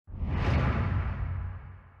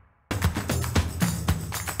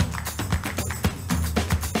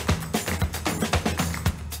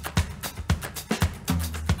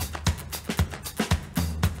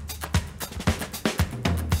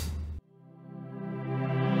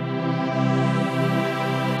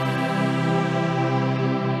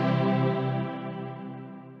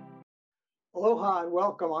and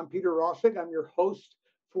welcome. I'm Peter Rosegg. I'm your host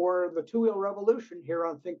for the Two-Wheel Revolution here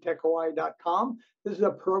on ThinkTechHawaii.com. This is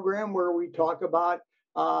a program where we talk about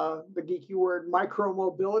the geeky word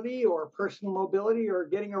micro-mobility or personal mobility or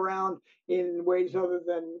getting around in ways other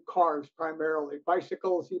than cars primarily.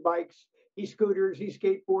 Bicycles, e-bikes, e-scooters,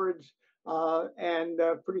 e-skateboards, and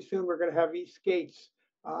pretty soon we're going to have e-skates,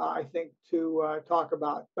 I think, to talk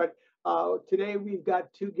about. But today we've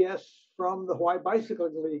got two guests from the Hawai'i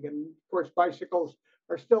Bicycling League, and of course bicycles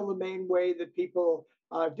are still the main way that people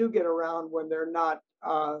do get around when they're not,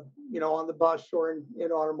 on the bus or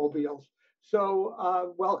in automobiles.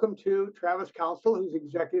 So welcome to Travis Counsell, who's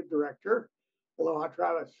Executive Director. Aloha,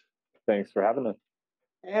 Travis. Thanks for having us.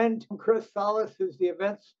 And Chris Salas, who's the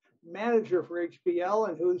Events Manager for HBL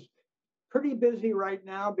and who's pretty busy right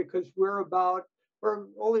now because we're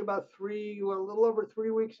only about a little over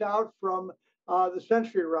 3 weeks out from the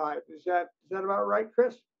Century ride. Is that about right,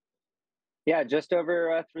 Chris? Yeah, just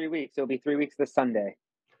over 3 weeks. It'll be 3 weeks this Sunday.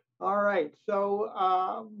 All right.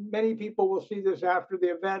 So many people will see this after the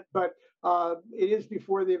event, but it is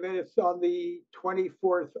before the event. It's on the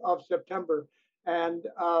 24th of September. And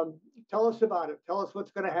tell us about it. Tell us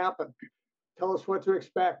what's going to happen. Tell us what to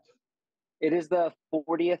expect. It is the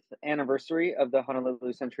 40th anniversary of the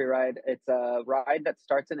Honolulu Century ride. It's a ride that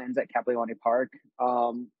starts and ends at Kapi'olani Park.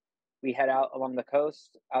 We head out along the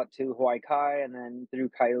coast, out to Hawaii Kai, and then through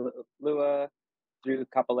Kailua, through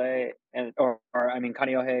Kapolei,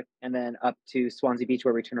 Kaneohe, and then up to Swansea Beach,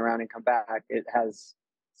 where we turn around and come back. It has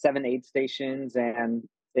 7 aid stations, and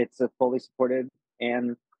it's a fully supported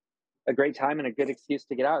and a great time and a good excuse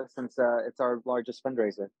to get out since it's our largest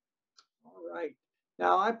fundraiser. All right.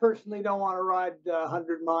 Now, I personally don't want to ride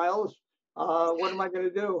 100 miles. What am I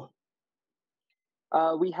going to do?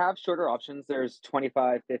 We have shorter options. There's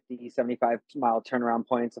 25, 50, 75-mile turnaround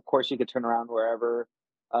points. Of course, you could turn around wherever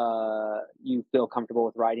you feel comfortable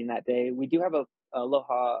with riding that day. We do have a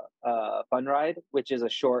Aloha Fun Ride, which is a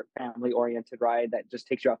short family-oriented ride that just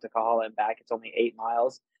takes you off to Kahala and back. It's only 8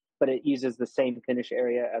 miles, but it uses the same finish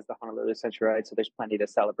area as the Honolulu Century ride, so there's plenty to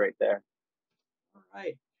celebrate there. All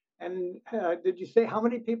right. And did you say how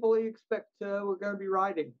many people you expect we're going to be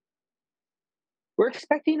riding? We're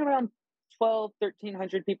expecting around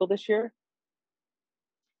 1,300 people this year.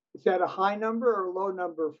 Is that a high number or a low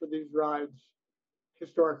number for these rides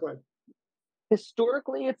historically?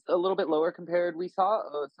 Historically, it's a little bit lower compared. We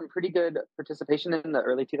saw some pretty good participation in the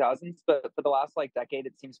early 2000s, but for the last decade,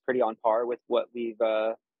 it seems pretty on par with what we've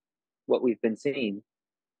been seeing.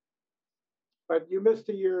 But you missed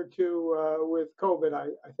a year or two with COVID,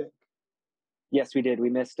 I think. Yes, we did. We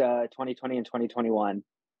missed 2020 and 2021.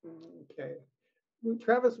 Okay.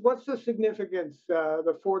 Travis, what's the significance,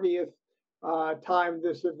 the 40th time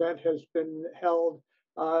this event has been held?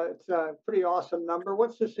 It's a pretty awesome number.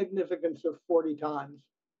 What's the significance of 40 times?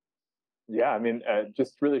 Yeah, it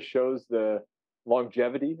just really shows the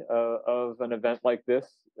longevity of an event like this.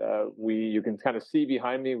 You can kind of see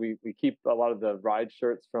behind me, we keep a lot of the ride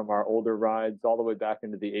shirts from our older rides all the way back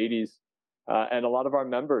into the 80s. And a lot of our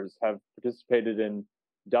members have participated in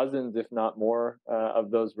dozens, if not more,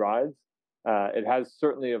 of those rides. It has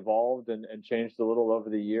certainly evolved and changed a little over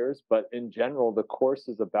the years, but in general, the course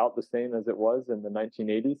is about the same as it was in the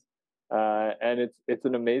 1980s. And it's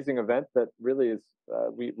an amazing event that really is,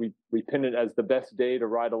 we pin it as the best day to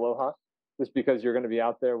ride Aloha, just because you're going to be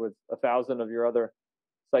out there with 1,000 of your other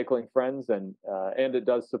cycling friends, and it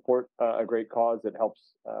does support a great cause. It helps,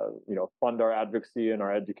 fund our advocacy and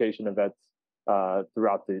our education events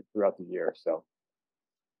throughout the year. So.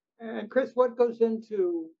 And Chris, what goes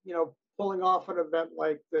into, pulling off an event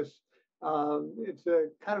like this? It's a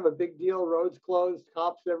kind of a big deal. Roads closed,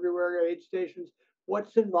 cops everywhere, aid stations.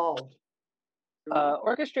 What's involved?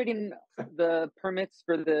 Orchestrating the permits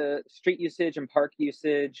for the street usage and park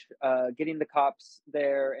usage, getting the cops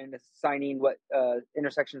there and assigning what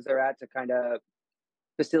intersections they're at to kind of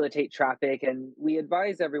facilitate traffic. And we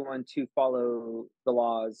advise everyone to follow the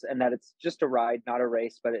laws and that it's just a ride, not a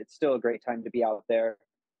race, but it's still a great time to be out there.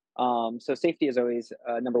 So safety is always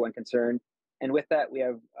number one concern. And with that, we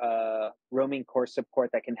have roaming course support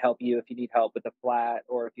that can help you if you need help with the flat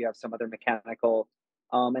or if you have some other mechanical.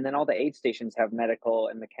 And then all the aid stations have medical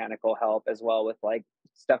and mechanical help as well with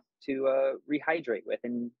stuff to rehydrate with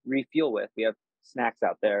and refuel with. We have snacks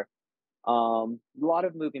out there. A lot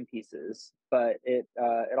of moving pieces, but it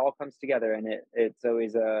all comes together, and it's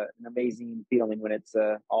always an amazing feeling when it's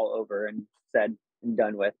all over and said and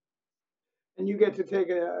done with. And you get to take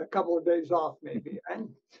a couple of days off, maybe, right?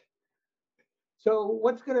 So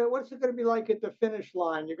what's it gonna be like at the finish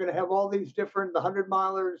line? You're gonna have all these different, the 100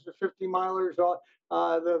 milers, the 50 milers, all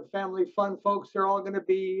the family fun folks. They're all gonna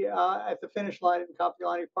be at the finish line in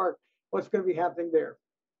Kapiolani Park. What's gonna be happening there?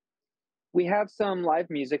 We have some live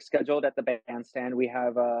music scheduled at the bandstand. We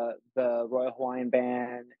have the Royal Hawaiian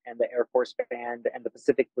Band and the Air Force Band and the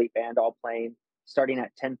Pacific Fleet Band all playing starting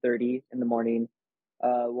at 10:30 in the morning.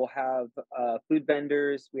 We'll have food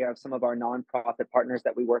vendors. We have some of our nonprofit partners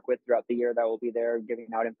that we work with throughout the year that will be there giving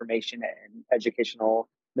out information and educational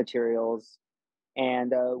materials.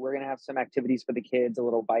 And we're going to have some activities for the kids, a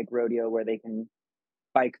little bike rodeo where they can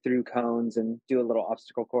bike through cones and do a little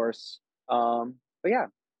obstacle course. But yeah,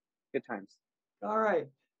 good times. All right.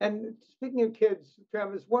 And speaking of kids,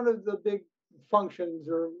 Travis, one of the big functions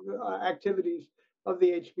or activities of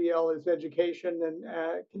the HBL is education. And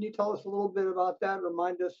can you tell us a little bit about that?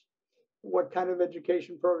 Remind us what kind of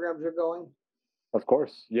education programs are going? Of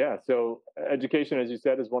course. Yeah. So education, as you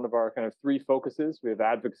said, is one of our kind of three focuses. We have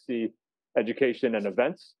advocacy, education, and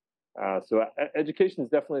events. So education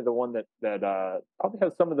is definitely the one that probably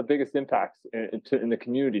has some of the biggest impacts in the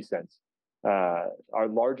community sense. Our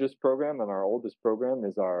largest program and our oldest program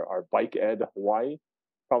is our Bike Ed Hawaii.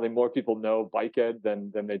 Probably more people know Bike Ed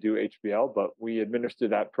than they do HBL, but we administer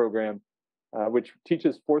that program, which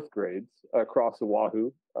teaches fourth grades across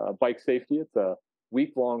Oahu bike safety. It's a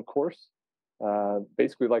week-long course,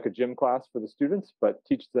 basically like a gym class for the students, but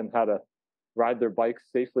teaches them how to ride their bikes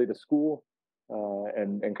safely to school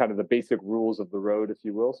and kind of the basic rules of the road, if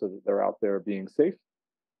you will, so that they're out there being safe.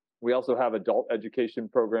 We also have adult education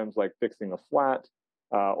programs like fixing a flat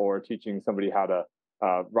or teaching somebody how to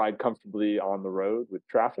ride comfortably on the road with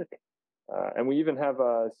traffic. And we even have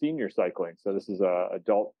senior cycling. So this is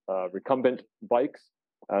adult recumbent bikes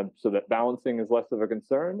so that balancing is less of a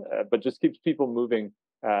concern, but just keeps people moving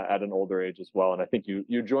at an older age as well. And I think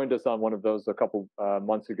you joined us on one of those a couple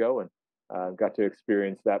months ago and got to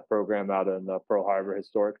experience that program out on the Pearl Harbor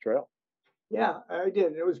Historic Trail. Yeah, I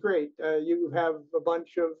did. It was great. You have a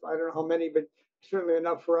bunch of, I don't know how many, but certainly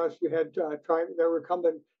enough for us. You had there were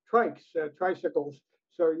recumbent tricycles.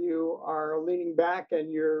 So you are leaning back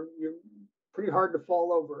and you're pretty hard to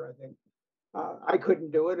fall over, I think. I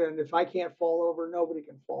couldn't do it. And if I can't fall over, nobody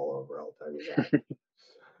can fall over, I'll tell you that.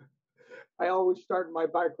 I always start my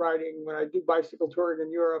bike riding when I do bicycle touring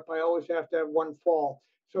in Europe. I always have to have one fall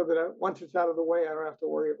so that once it's out of the way, I don't have to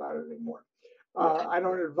worry about it anymore. I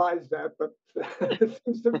don't advise that, but it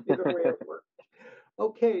seems to be the way it works.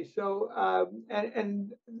 Okay, so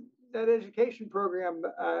and that education program,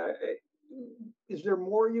 is there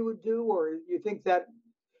more you would do, or you think that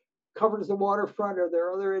covers the waterfront? Are there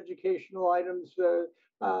other educational items?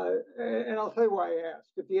 And I'll tell you why I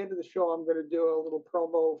asked. At the end of the show, I'm going to do a little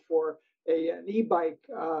promo for an e-bike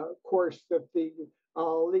course that the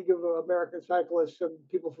League of American Cyclists and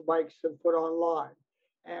People for Bikes have put online.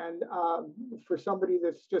 And for somebody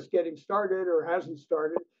that's just getting started or hasn't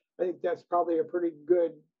started, I think that's probably a pretty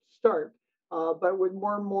good start. But with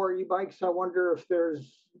more and more e-bikes, I wonder if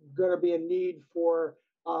there's going to be a need for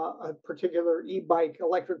a particular e-bike,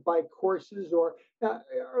 electric bike courses, or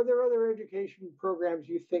are there other education programs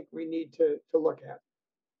you think we need to look at?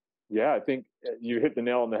 Yeah, I think you hit the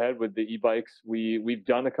nail on the head with the e-bikes. We've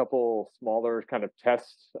done a couple smaller kind of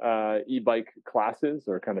test e-bike classes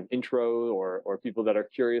or kind of intro or people that are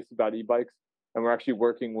curious about e-bikes. And we're actually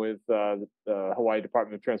working with the Hawaii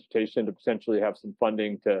Department of Transportation to potentially have some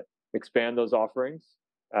funding to expand those offerings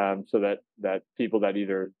so that people that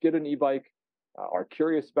either get an e-bike, are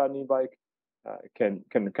curious about an e-bike, can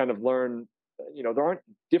kind of learn, there aren't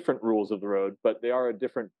different rules of the road, but they are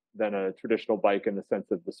different than a traditional bike in the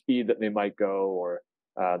sense of the speed that they might go or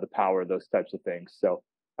the power, those types of things. So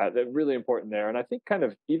they're really important there. And I think kind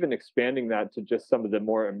of even expanding that to just some of the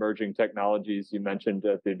more emerging technologies you mentioned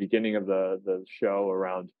at the beginning of the show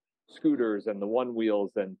around scooters and the one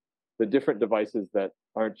wheels and the different devices that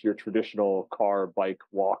aren't your traditional car, bike,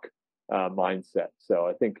 walk mindset. So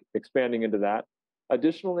I think expanding into that.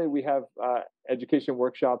 Additionally, we have education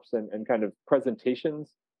workshops and kind of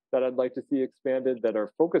presentations that I'd like to see expanded that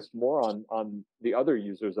are focused more on the other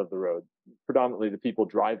users of the road, predominantly the people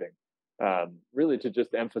driving, really to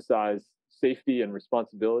just emphasize safety and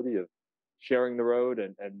responsibility of sharing the road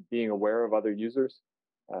and being aware of other users.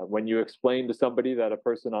 When you explain to somebody that a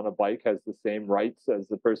person on a bike has the same rights as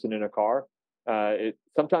the person in a car, it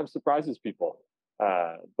sometimes surprises people.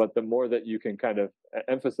 But the more that you can kind of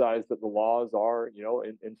emphasize that the laws are,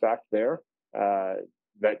 in fact there,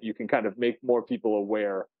 that you can kind of make more people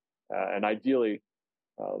aware, and ideally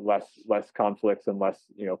less conflicts and less,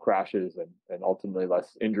 crashes and ultimately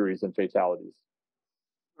less injuries and fatalities.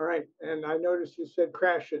 All right. And I noticed you said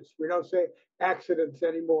crashes. We don't say accidents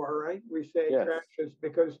anymore, right? We say Yes. crashes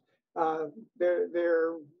because uh, they're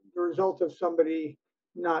the result of somebody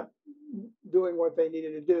not doing what they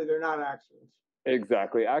needed to do. They're not accidents.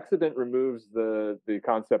 Exactly. Accident removes the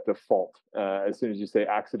concept of fault. As soon as you say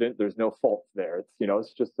accident, there's no fault there. It's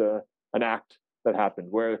it's just an act that happened.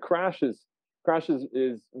 Where crashes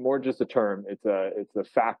is more just a term. It's a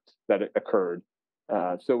fact that it occurred.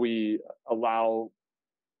 So we allow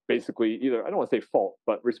basically either, I don't want to say fault,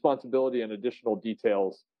 but responsibility and additional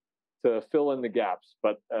details to fill in the gaps.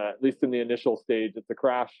 But at least in the initial stage, it's a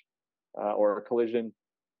crash or a collision.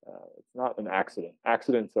 It's not an accident.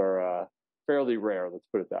 Accidents are fairly rare. Let's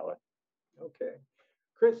put it that way. Okay.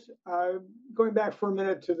 Chris, going back for a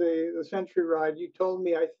minute to the Century Ride, you told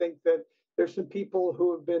me, I think, that there's some people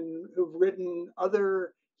who've ridden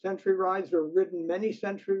other Century Rides or ridden many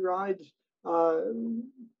Century Rides. Tell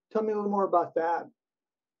me a little more about that.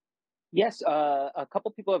 Yes, a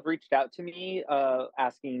couple people have reached out to me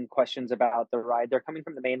asking questions about the ride. They're coming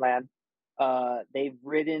from the mainland. They've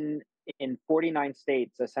ridden in 49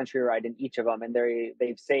 states a Century Ride in each of them, and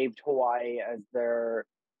they've saved Hawaii as their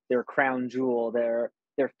crown jewel, their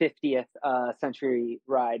 50th Century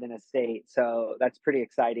Ride in a state. So that's pretty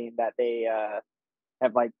exciting that they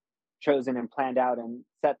have like chosen and planned out and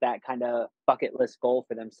set that kind of bucket list goal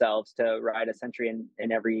for themselves to ride a century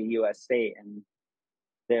in every U.S. state. And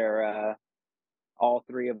they're all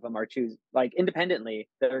three of them are choose like independently.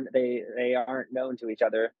 They aren't known to each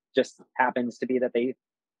other. Just happens to be that they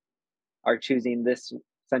are choosing this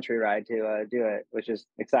Century Ride to do it, which is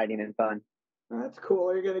exciting and fun. That's cool.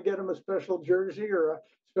 Are you going to get them a special jersey or a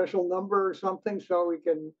special number or something so we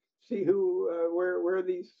can see who where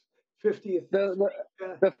these 50th?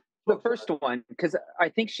 The first one, because I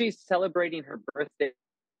think she's celebrating her birthday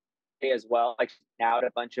as well. Like she's out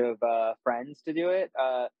a bunch of friends to do it.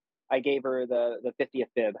 I gave her the 50th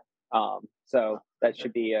bib, so that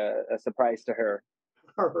should be a surprise to her.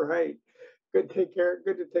 All right. Good to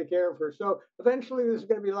take care of her. So eventually this is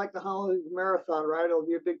going to be like the Honolulu Marathon, right? It'll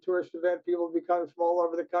be a big tourist event. People will be coming from all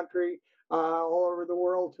over the country, all over the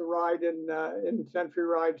world to ride in Century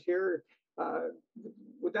Rides here.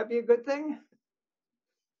 Would that be a good thing?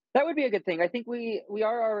 That would be a good thing. I think we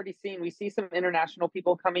are already seeing, we see some international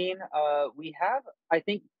people coming. We have, I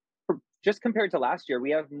think, just compared to last year,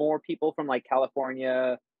 we have more people from like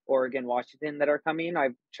California, Oregon, Washington that are coming.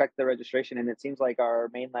 I've checked the registration and it seems like our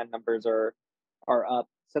mainland numbers are up.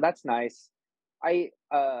 So that's nice. I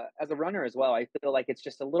as a runner as well, I feel like it's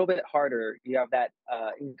just a little bit harder. You have that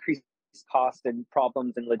increased cost and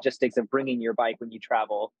problems and logistics of bringing your bike when you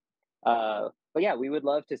travel. But yeah, we would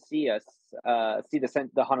love to see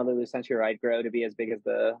the Honolulu Century Ride grow to be as big as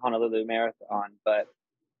the Honolulu Marathon. But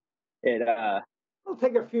it it'll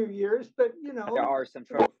take a few years, but there are some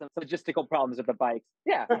logistical problems with the bikes.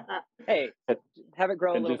 Yeah, hey, have it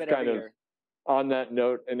grow a little bit every year. On that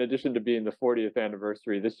note, in addition to being the 40th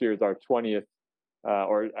anniversary, this year is our 20th,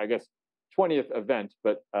 or I guess 20th event,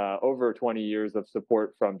 but over 20 years of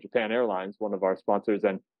support from Japan Airlines, one of our sponsors,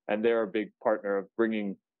 and they're a big partner of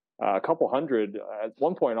bringing a couple hundred, at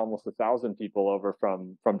one point almost 1,000 people over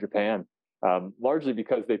from Japan, largely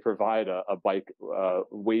because they provide a bike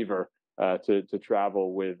waiver to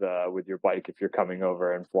travel with your bike if you're coming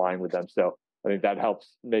over and flying with them. So I think that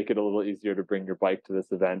helps make it a little easier to bring your bike to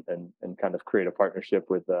this event and kind of create a partnership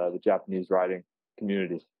with the Japanese riding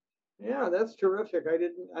community. Yeah, that's terrific. I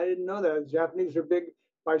didn't know that. Japanese are big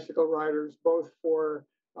bicycle riders, both for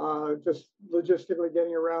just logistically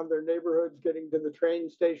getting around their neighborhoods, getting to the train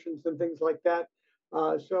stations and things like that.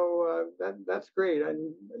 So that's great.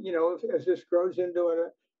 And as this grows into a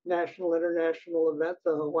national, international event,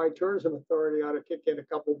 the Hawaii Tourism Authority ought to kick in a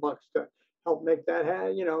couple bucks to help make that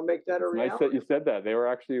make that a reality. Nice that you said that. They were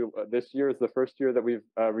actually this year is the first year that we've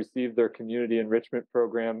received their Community Enrichment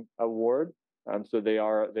Program award. So they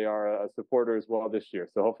are a supporter as well this year.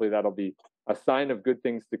 So hopefully that'll be a sign of good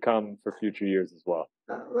things to come for future years as well.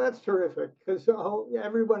 That's terrific because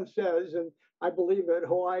everyone says, and I believe it,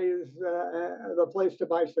 Hawaii is the place to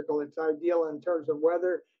bicycle. It's ideal in terms of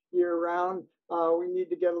weather year round. We need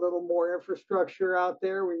to get a little more infrastructure out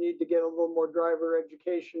there. We need to get a little more driver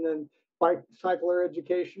education and bicycler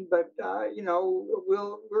education. But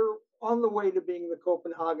we're on the way to being the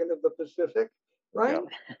Copenhagen of the Pacific. Right.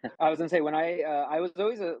 Yeah. I was gonna say when I was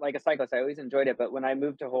always a cyclist. I always enjoyed it, but when I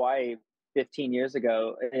moved to Hawaii 15 years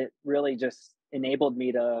ago, it really just enabled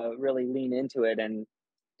me to really lean into it and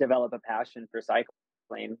develop a passion for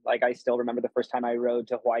cycling. Like I still remember the first time I rode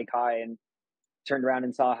to Hawaii Kai and turned around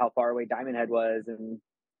and saw how far away Diamond Head was and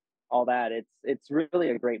all that. It's really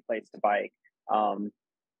a great place to bike.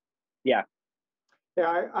 Yeah.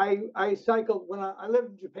 Yeah, I cycled when I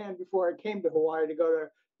lived in Japan before I came to Hawaii to go to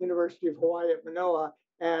University of Hawaii at Manoa,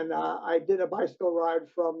 and I did a bicycle ride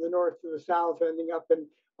from the north to the south, ending up in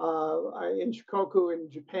Shikoku in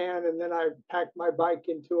Japan, and then I packed my bike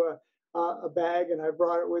into a bag and I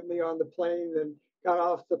brought it with me on the plane and got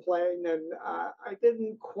off the plane, and I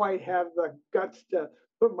didn't quite have the guts to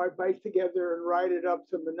put my bike together and ride it up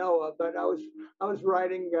to Manoa, but I was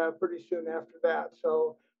riding pretty soon after that,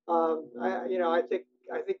 so. I think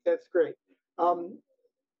that's great. Um,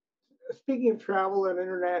 Speaking of travel and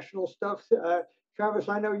international stuff, Travis,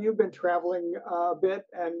 I know you've been traveling a bit,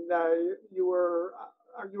 and you were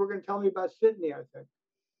going to tell me about Sydney, I think.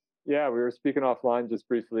 Yeah, we were speaking offline just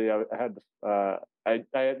briefly. I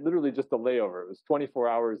had literally just a layover. It was 24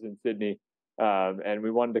 hours in Sydney, and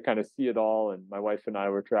we wanted to kind of see it all. And my wife and I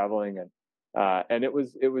were traveling, and it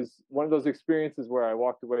was one of those experiences where I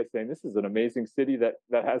walked away saying, "This is an amazing city that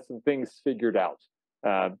has some things figured out."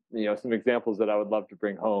 Some examples that I would love to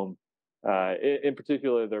bring home. In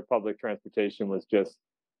particular, their public transportation was just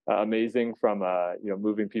amazing from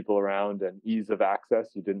moving people around and ease of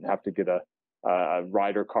access. You didn't have to get a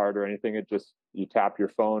rider card or anything. It just you tap your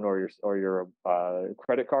phone or your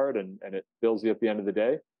credit card and it bills you at the end of the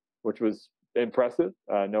day, which was impressive.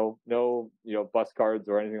 No bus cards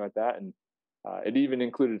or anything like that, and it even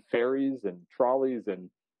included ferries and trolleys and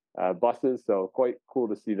buses. So quite cool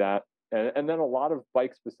to see that, and then a lot of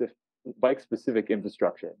bike specific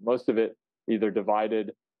infrastructure. Most of it either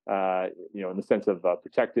divided, in the sense of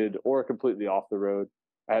protected or completely off the road.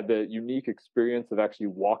 I had the unique experience of actually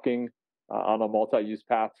walking on a multi-use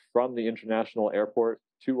path from the international airport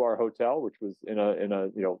to our hotel, which was in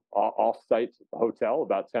a off-site hotel,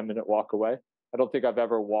 about 10-minute walk away. I don't think I've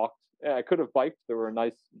ever walked. I could have biked. There were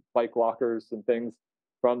nice bike lockers and things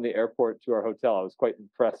from the airport to our hotel. I was quite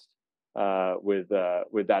impressed with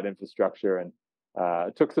that infrastructure, and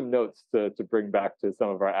took some notes to bring back to some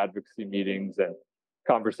of our advocacy meetings and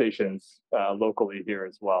conversations locally here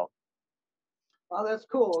as well. Well, that's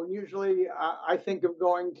cool. Usually, I think of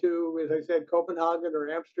going to, as I said, Copenhagen or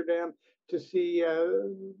Amsterdam to see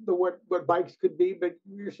what bikes could be. But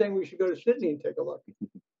you're saying we should go to Sydney and take a look.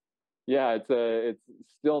 Yeah, it's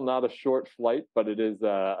still not a short flight, but it is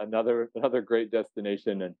another great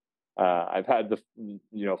destination. And I've had the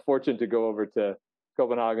fortune to go over to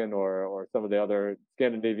Copenhagen or some of the other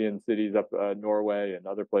Scandinavian cities up Norway and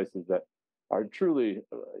other places that are truly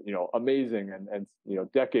amazing and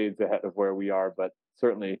decades ahead of where we are, but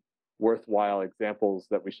certainly worthwhile examples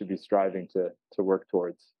that we should be striving to work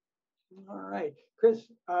towards. All right,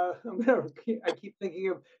 Chris, I keep thinking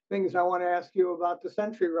of things I want to ask you about the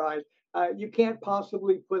Century Ride. You can't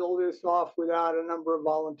possibly put all this off without a number of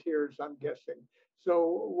volunteers, I'm guessing.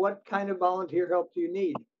 So what kind of volunteer help do you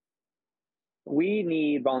need? We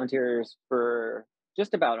need volunteers for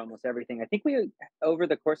just about almost everything. I think over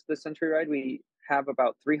the course of the Century Ride, we have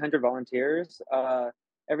about 300 volunteers.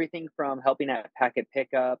 Everything from helping at packet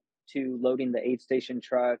pickup to loading the aid station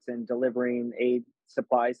trucks and delivering aid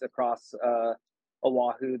supplies across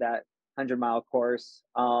Oahu, that 100-mile course.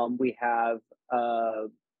 We have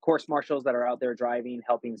course marshals that are out there driving,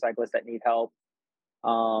 helping cyclists that need help.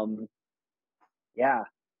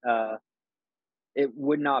 It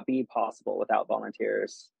would not be possible without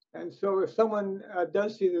volunteers. And so if someone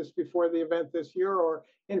does see this before the event this year or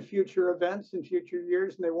in future events in future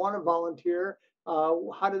years and they want to volunteer,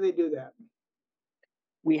 how do they do that?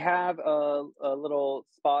 We have a little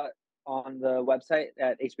spot on the website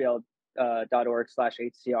at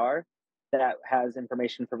hbl.org/HCR that has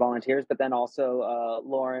information for volunteers, but then also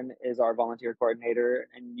Lauren is our volunteer coordinator,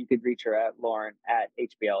 and you could reach her at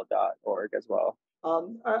lauren@hbl.org as well.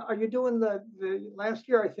 Are you doing the last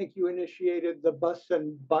year? I think you initiated the bus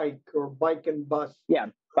and bike or bike and bus.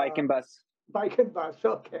 Yeah, bike and bus. Bike and bus.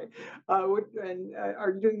 Okay. And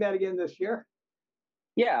are you doing that again this year?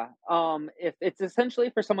 Yeah. If it's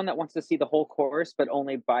essentially for someone that wants to see the whole course but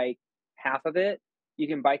only bike half of it, you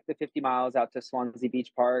can bike the 50 miles out to Swansea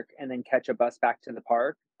Beach Park and then catch a bus back to the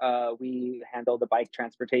park. We handle the bike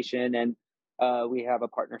transportation, and we have a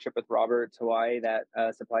partnership with Roberts Hawaii that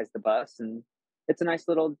supplies the bus, and it's a nice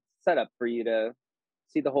little setup for you to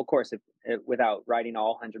see the whole course without riding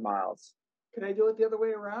all 100 miles. Can I do it the other way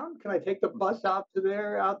around? Can I take the bus out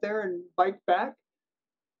there and bike back?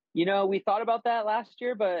 We thought about that last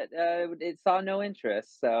year, but it saw no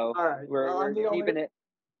interest. So all right. we're keeping it.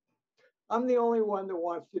 I'm the only one that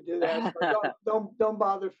wants to do that. So don't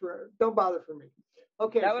bother for me.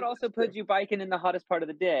 Okay. That would also put you biking in the hottest part of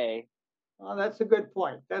the day. Oh, that's a good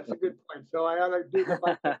point. So I ought to do the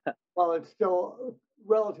bike while it's still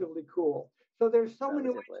relatively cool. So there's so many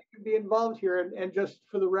ways relatively. you can be involved here. And just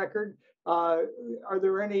for the record, are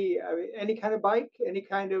there any kind of bike, any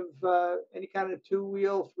kind of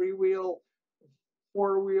two-wheel, three-wheel,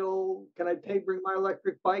 four-wheel? Can I bring my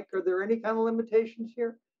electric bike? Are there any kind of limitations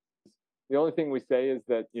here? The only thing we say is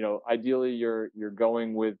that, ideally you're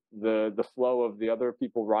going with the flow of the other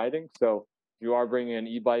people riding. So if you are bringing an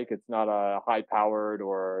e-bike, it's not a high-powered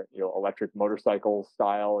or electric motorcycle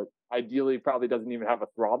style. It ideally probably doesn't even have a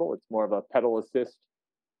throttle. It's more of a pedal assist.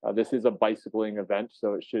 This is a bicycling event,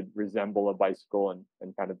 so it should resemble a bicycle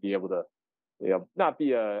and kind of be able to not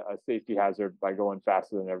be a safety hazard by going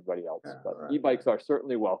faster than everybody else. But Right, e-bikes are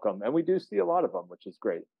certainly welcome, and we do see a lot of them, which is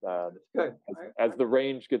great. Good. As the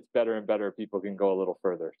range gets better and better, people can go a little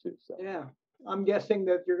further too. So Yeah, I'm guessing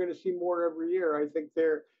that you're going to see more every year. I think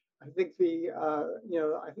the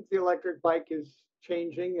electric bike is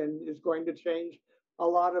changing and is going to change a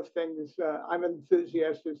lot of things. I'm an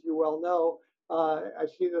enthusiast, as you well know. I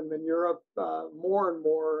see them in Europe more and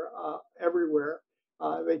more everywhere.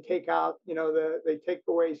 They take out, they take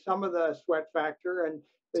away some of the sweat factor, and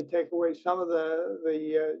they take away some of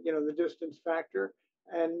the distance factor,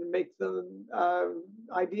 and make them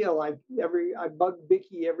ideal. I bug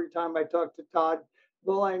Bicky every time I talk to Todd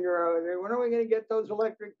Bullanger. When are we going to get those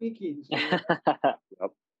electric Bickies?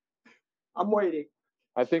 Yep. I'm waiting.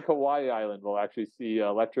 I think Hawaii Island will actually see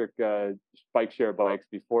electric bike share bikes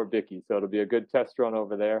before Bicky, so it'll be a good test run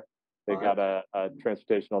over there. They got a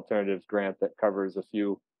transportation alternatives grant that covers a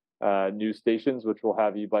few new stations, which will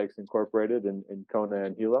have e-bikes incorporated in Kona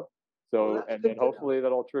and Hilo. So, and hopefully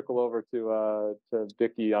that'll trickle over to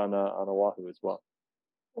Bicky on Oahu as well.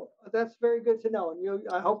 Well, that's very good to know. And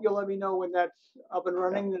I hope you'll let me know when that's up and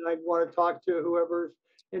running. And I want to talk to whoever's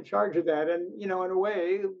in charge of that. And, in a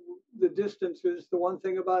way, the distance is the one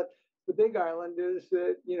thing about the Big Island is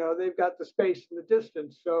that, they've got the space and the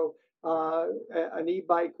distance. So an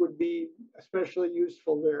e-bike would be especially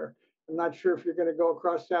useful there. I'm not sure if you're going to go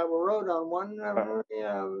across Saddle Road on one.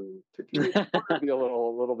 To commute. Be a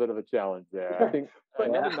little bit of a challenge there. I think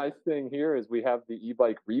another nice thing here is we have the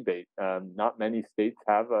e-bike rebate. Not many states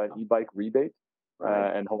have an e-bike rebate,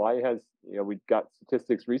 and Hawaii has. We got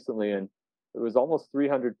statistics recently, and it was almost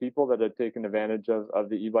 300 people that had taken advantage of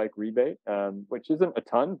the e-bike rebate, which isn't a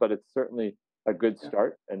ton, but it's certainly a good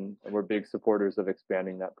start, and we're big supporters of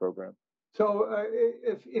expanding that program. So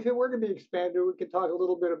if it were to be expanded, we could talk a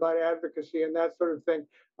little bit about advocacy and that sort of thing.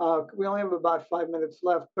 We only have about 5 minutes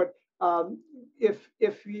left, but it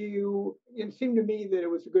seemed to me that it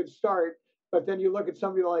was a good start, but then you look at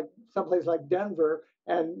someplace like Denver,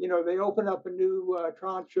 and they open up a new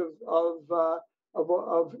tranche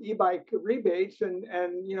of e-bike rebates, and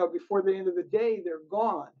before the end of the day they're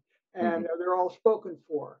gone, and they're all spoken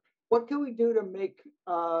for. What can we do to make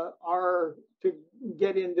to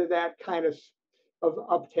get into that kind of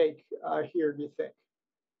uptake here, do you think?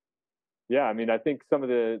 Yeah, I mean, I think some of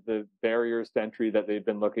the barriers to entry that they've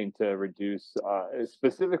been looking to reduce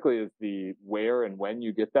specifically is the where and when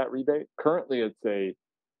you get that rebate. Currently, it's a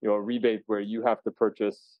rebate where you have to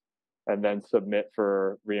purchase and then submit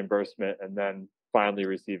for reimbursement and then finally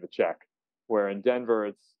receive a check. Where in Denver,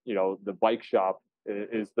 it's the bike shop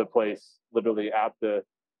is the place literally at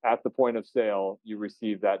the point of sale, you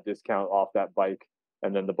receive that discount off that bike,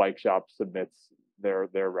 and then the bike shop submits their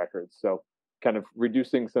records. So kind of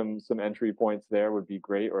reducing some entry points there would be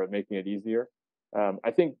great, or making it easier. I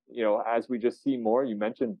think, as we just see more, you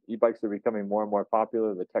mentioned e-bikes are becoming more and more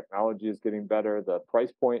popular. The technology is getting better. The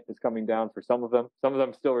price point is coming down for some of them. Some of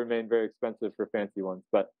them still remain very expensive for fancy ones,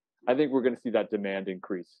 but I think we're going to see that demand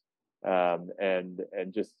increase. And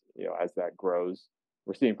just, as that grows,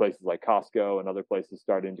 we're seeing places like Costco and other places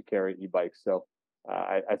starting to carry e-bikes. So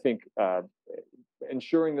I think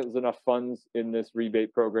ensuring that there's enough funds in this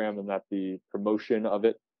rebate program and that the promotion of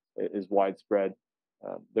it is widespread.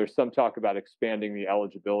 There's some talk about expanding the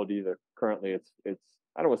eligibility. That currently it's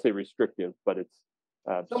I don't want to say restrictive, but it's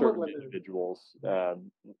certain individuals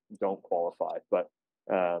don't qualify. But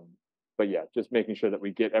yeah, just making sure that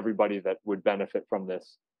we get everybody that would benefit from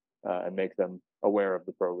this and make them aware of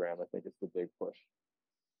the program, I think is the big push.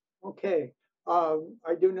 Okay.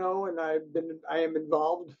 I do know, and I am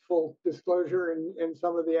involved, full disclosure, in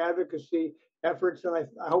some of the advocacy efforts, and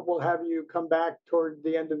I hope we'll have you come back toward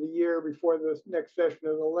the end of the year before this next session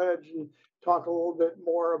of the Ledge and talk a little bit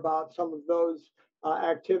more about some of those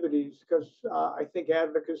activities, because I think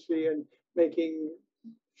advocacy and making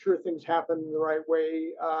sure things happen the right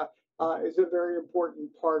way is a very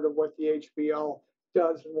important part of what the HBL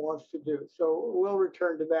does and wants to do. So we'll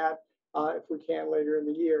return to that if we can later in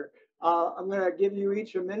the year. I'm going to give you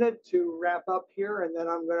each a minute to wrap up here, and then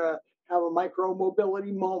I'm going to have a micro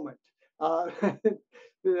mobility moment.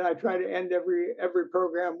 that I try to end every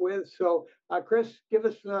program with. So, Chris, give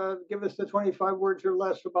us the 25 words or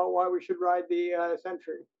less about why we should ride the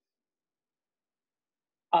Century.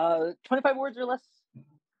 25 words or less.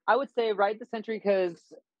 I would say ride the Century because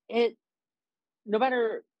no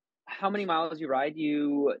matter how many miles you ride,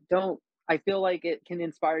 I feel like it can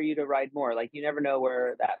inspire you to ride more. Like you never know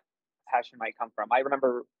where that passion might come from. I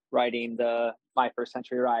remember riding my first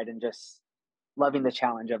Century ride and just loving the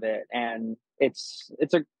challenge of it. And it's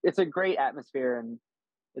a great atmosphere, and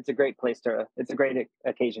it's a great it's a great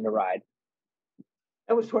occasion to ride.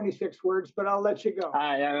 That was 26 words, but I'll let you go.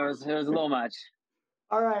 Yeah, it was a little much.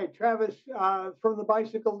 All right, Travis, from the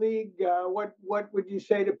Bicycle League, what would you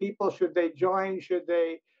say to people? Should they join? Should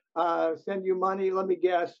they send you money? Let me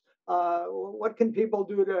guess. What can people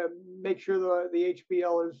do to make sure the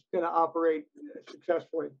HBL is going to operate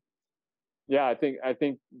successfully? Yeah, I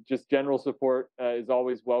think just general support is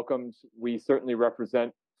always welcomed. We certainly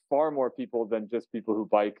represent far more people than just people who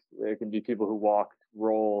bike. It can be people who walk,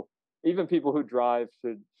 roll, even people who drive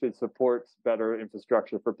should support better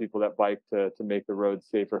infrastructure for people that bike to make the roads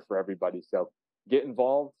safer for everybody. So get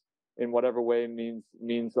involved in whatever way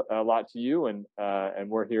means a lot to you, and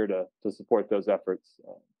we're here to support those efforts.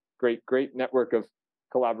 Great network of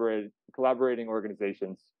collaborating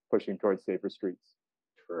organizations pushing towards safer streets.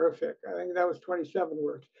 Terrific. I think that was 27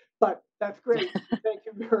 words, but that's great. Thank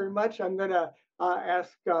you very much. I'm going to ask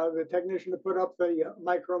the technician to put up the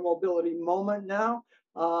micromobility moment now.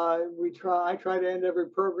 I try to end every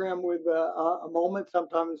program with a moment,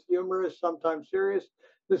 sometimes humorous, sometimes serious.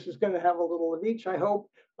 This is going to have a little of each, I hope.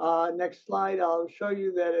 Next slide, I'll show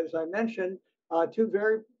you that, as I mentioned, two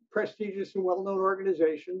very prestigious and well-known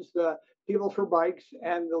organizations, the People for Bikes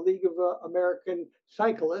and the League of American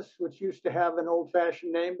Cyclists, which used to have an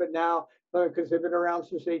old-fashioned name, but now, because they've been around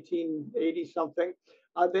since 1880 something,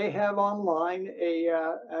 they have online a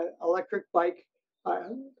electric bike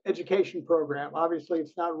education program. Obviously,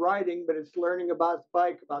 it's not riding, but it's learning about the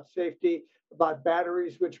bike, about safety, about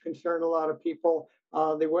batteries, which concern a lot of people.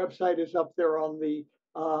 The website is up there on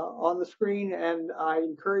the screen, and I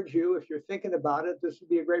encourage you, if you're thinking about it, this would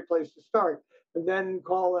be a great place to start. And then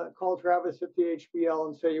call Travis at the HBL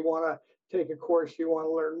and say you want to take a course, you want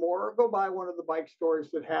to learn more, or go by one of the bike stores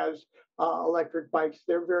that has electric bikes.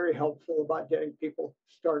 They're very helpful about getting people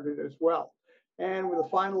started as well. And with the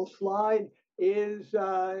final slide is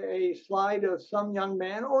a slide of some young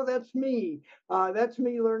man. Oh, that's me. That's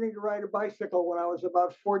me learning to ride a bicycle when I was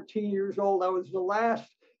about 14 years old. I was the last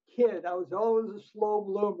kid. I was always a slow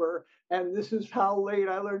bloomer, and this is how late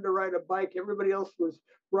I learned to ride a bike. Everybody else was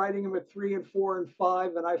riding them at 3 and 4 and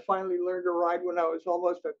 5, and I finally learned to ride when I was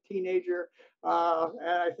almost a teenager. And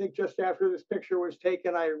I think just after this picture was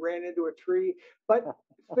taken, I ran into a tree, but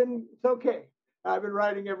it's okay. I've been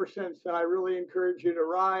riding ever since, and I really encourage you to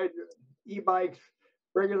ride e-bikes,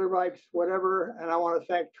 regular bikes, whatever. And I want to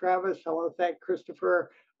thank Travis. I want to thank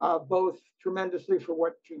Christopher, both tremendously for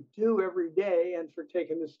what you do every day and for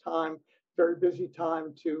taking this time, very busy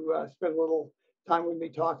time, to spend a little time with me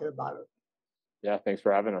talking about it. Yeah, thanks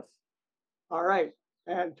for having us. All right.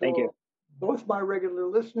 And Thank you. Both my regular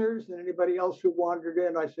listeners and anybody else who wandered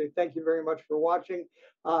in, I say thank you very much for watching.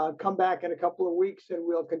 Come back in a couple of weeks and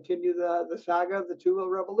we'll continue the saga of the two-wheel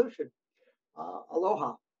revolution.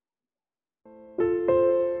 Aloha.